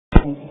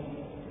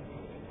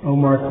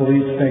Omar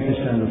Khalid, thank you,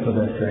 Senator, for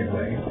that segue.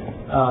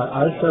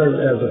 I serve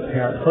as a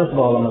parent. First of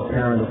all, I'm a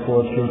parent of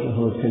 4 children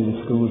who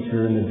attend schools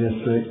here in the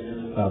district,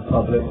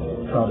 public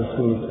charter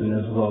schools, and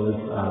as well as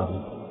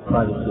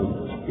private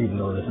schools, even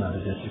though it's not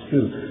a district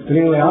school. But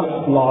anyway,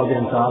 I've logged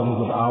in thousands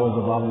of hours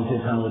of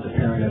volunteer time with the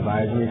Parent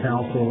Advisory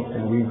Council,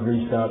 and we've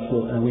reached out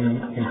to, and we,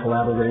 in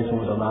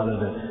collaboration with a lot of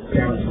the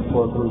parent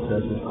support groups,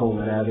 such as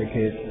Coleman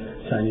Advocates,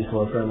 Chinese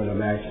for Affirmative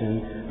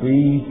Action,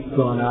 we've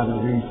gone out and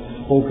we've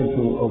spoken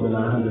to over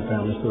 900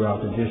 families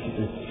throughout the district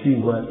to see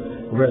what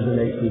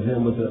resonates with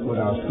them with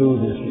our school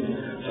district.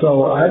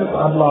 So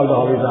I've logged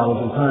all these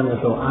hours of time, and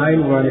so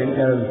I'm running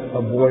as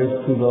a voice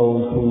to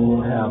those who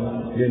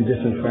have been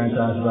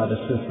disenfranchised by the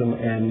system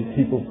and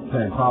people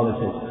playing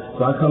politics.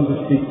 So I come to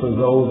speak for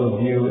those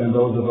of you and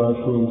those of us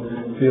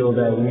who feel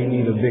that we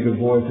need a bigger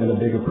voice and a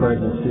bigger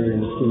presence here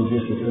in the school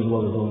district as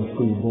well as on the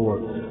school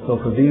board. So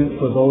for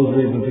those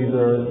reasons, these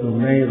are the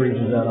main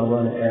reasons that I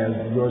run as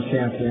your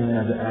champion,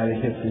 as an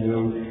advocate for you,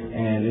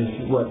 and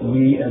it's what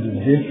we as a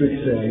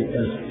district say,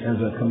 as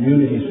a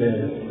community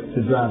says, to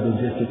drive the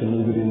district and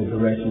move it in the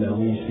direction that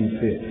we see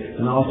fit.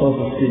 And also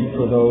to speak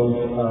for those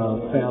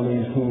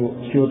families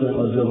whose children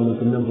are dealing with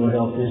the mental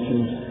health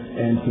issues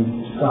and to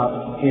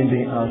stop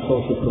ending our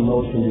social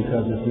promotion,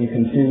 because if we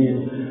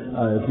continue,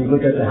 if we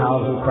look at the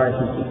housing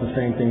crisis, it's the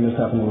same thing that's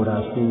happening with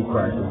our school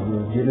crisis.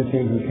 We're getting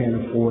things we can't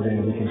afford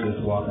and we can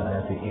just walk out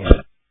at the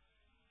end.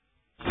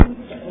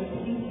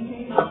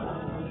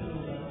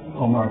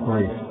 Omar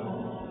Grace.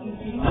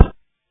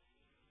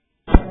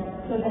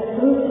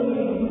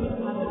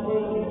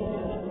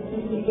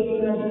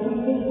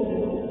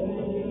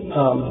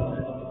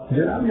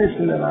 Did I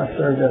mention that I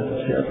served as the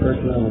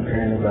chairperson of the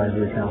Parent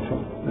Advisory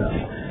Council? No.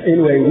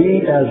 Anyway,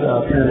 we as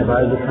a Parent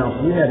Advisory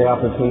Council, we had the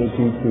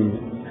opportunity to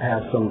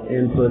have some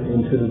input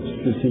into the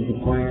strategic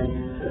plan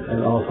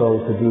and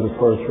also to do the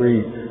first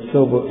read.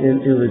 So in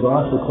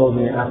regards to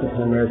closing the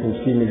African American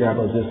achievement gap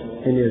or just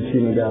any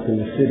achievement gap in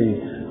the city,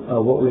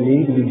 what we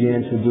need to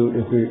begin to do,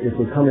 if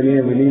we're coming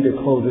in, we need to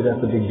close it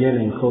at the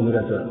beginning, close it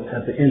at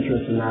the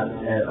entrance and not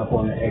up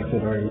on the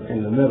exit or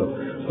in the middle.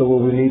 So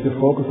what we need to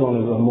focus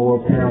on is a more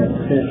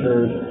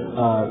parent-centered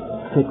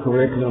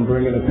curriculum,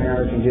 bringing the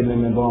parents and getting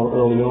them involved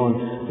early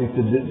on. If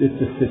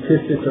the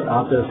statistics are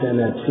out there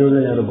saying that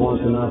children that are born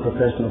to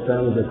non-professional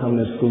families are coming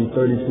to school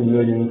 32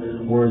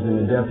 million words in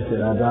the deficit,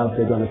 I doubt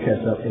they're going to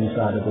catch up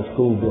inside of the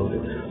school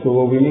building. So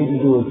what we need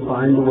to do is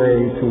find a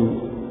way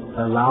to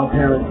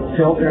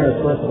tell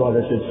parents first of all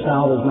that your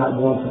child is not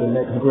going to the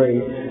next grade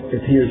if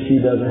he or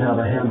she doesn't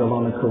have a handle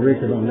on the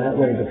curriculum. That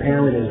way the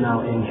parent is now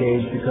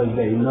engaged because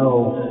they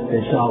know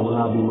their child will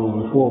not be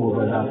moving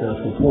forward without their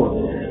support.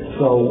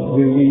 So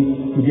when we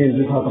begin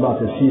to talk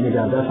about the achievement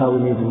gap, that's how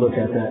we need to look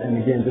at that. And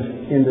again, just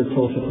in the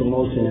social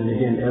promotion, and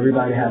again,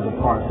 everybody has a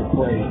part to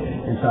play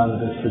inside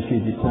of the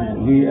strategic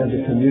plan. We as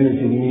a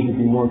community, we need to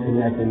be more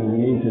connected, and we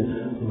need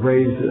to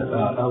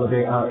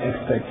elevate our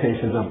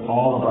expectations of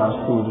all of our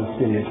schools in the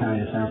city of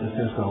county of San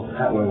Francisco.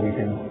 That way we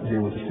can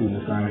deal with the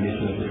student assignment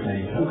issue at the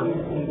same time.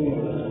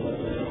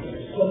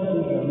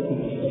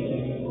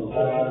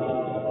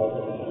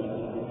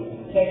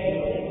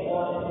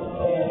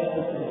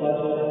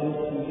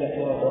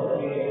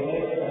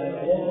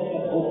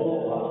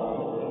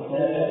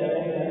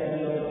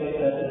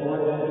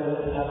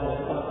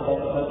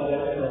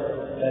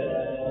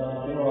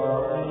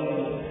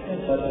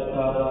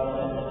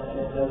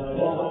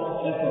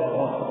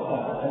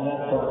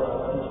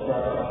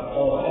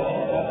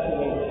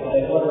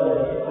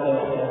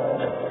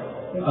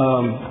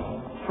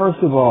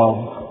 First of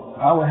all,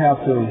 I would have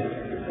to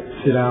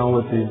sit down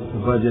with the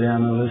budget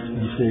analyst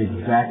and see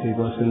exactly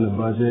what's in the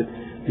budget,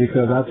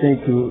 because I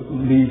think to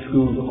leave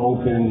schools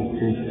open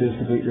is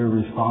fiscally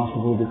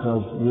irresponsible,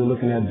 because we're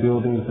looking at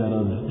buildings that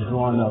are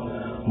drawing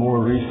up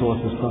more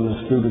resources from the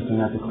students than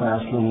at the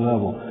classroom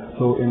level.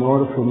 So in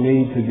order for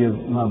me to give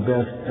my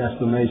best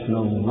estimation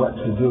of what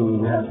to do,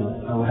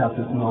 I would have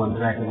to know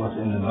exactly what's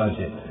in the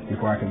budget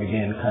before I can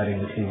begin cutting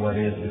to see what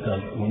is,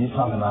 because when you're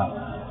talking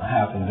about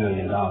 $500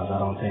 million, I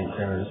don't think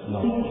there is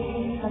no.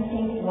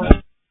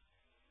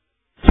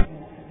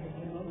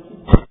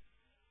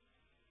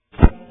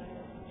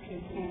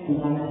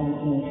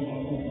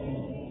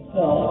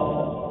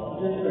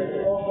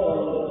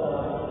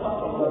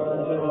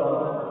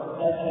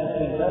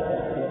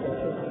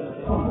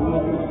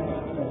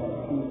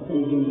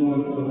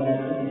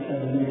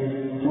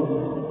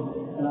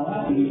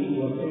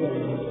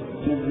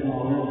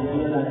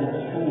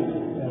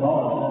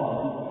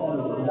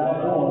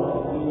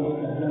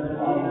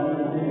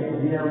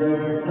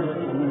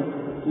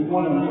 We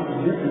want to make a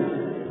difference.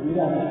 We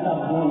got to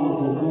stop doing what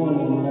we're doing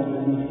and we have to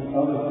do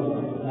other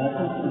things. And I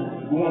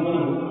think going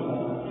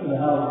to the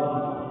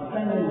house,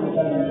 families with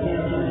having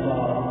cancer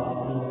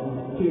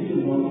involved, kids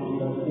who want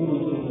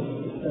English is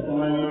a second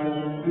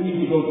language, we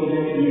need to go to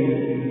their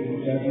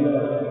community as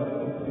well.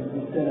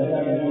 Instead of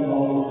having them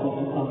all to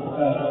come to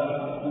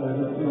us, where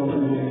we feel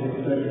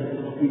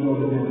we go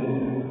to them.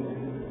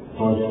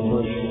 George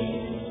Bush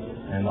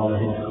and all of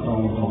his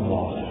cronies on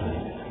Wall Street.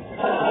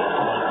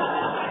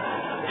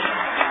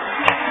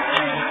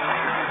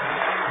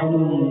 How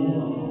many,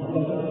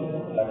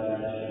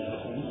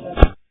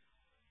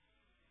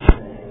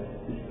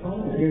 it's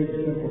probably a very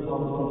simple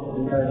concept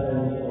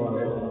comparison for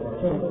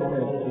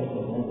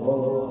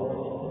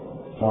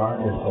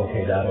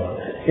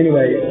SmartIsOK.org.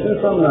 Anyway, since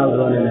I'm not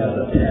running as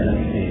a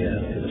panacea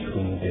to the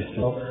school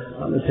district,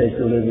 I'm going to take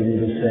the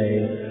liberty to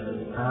say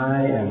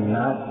I am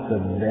not the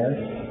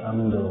best,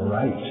 I'm the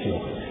right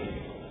choice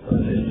for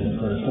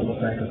the simple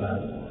fact that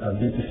I've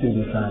beat the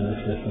student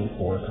assignment system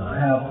 4 times. I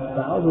have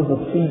thousands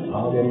of feet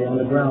already on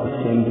the ground.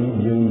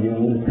 Cindy,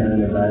 June,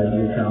 Parent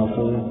Advisory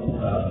Council,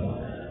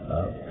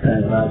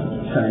 Parent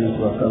Advisory Chinese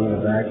for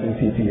Affirmative Action,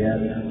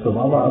 PPS. So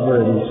I've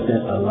already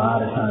spent a lot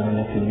of time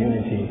in the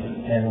community,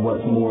 and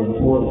what's more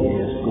important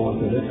is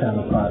going through this kind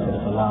of process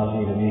allows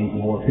me to meet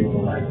more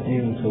people like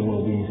you, so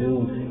when we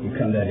do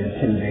become that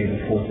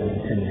intimidating force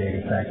and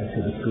intimidating factor to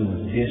the school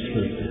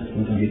district,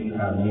 we can get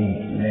our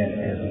needs met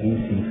as we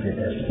see fit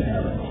as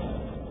parents.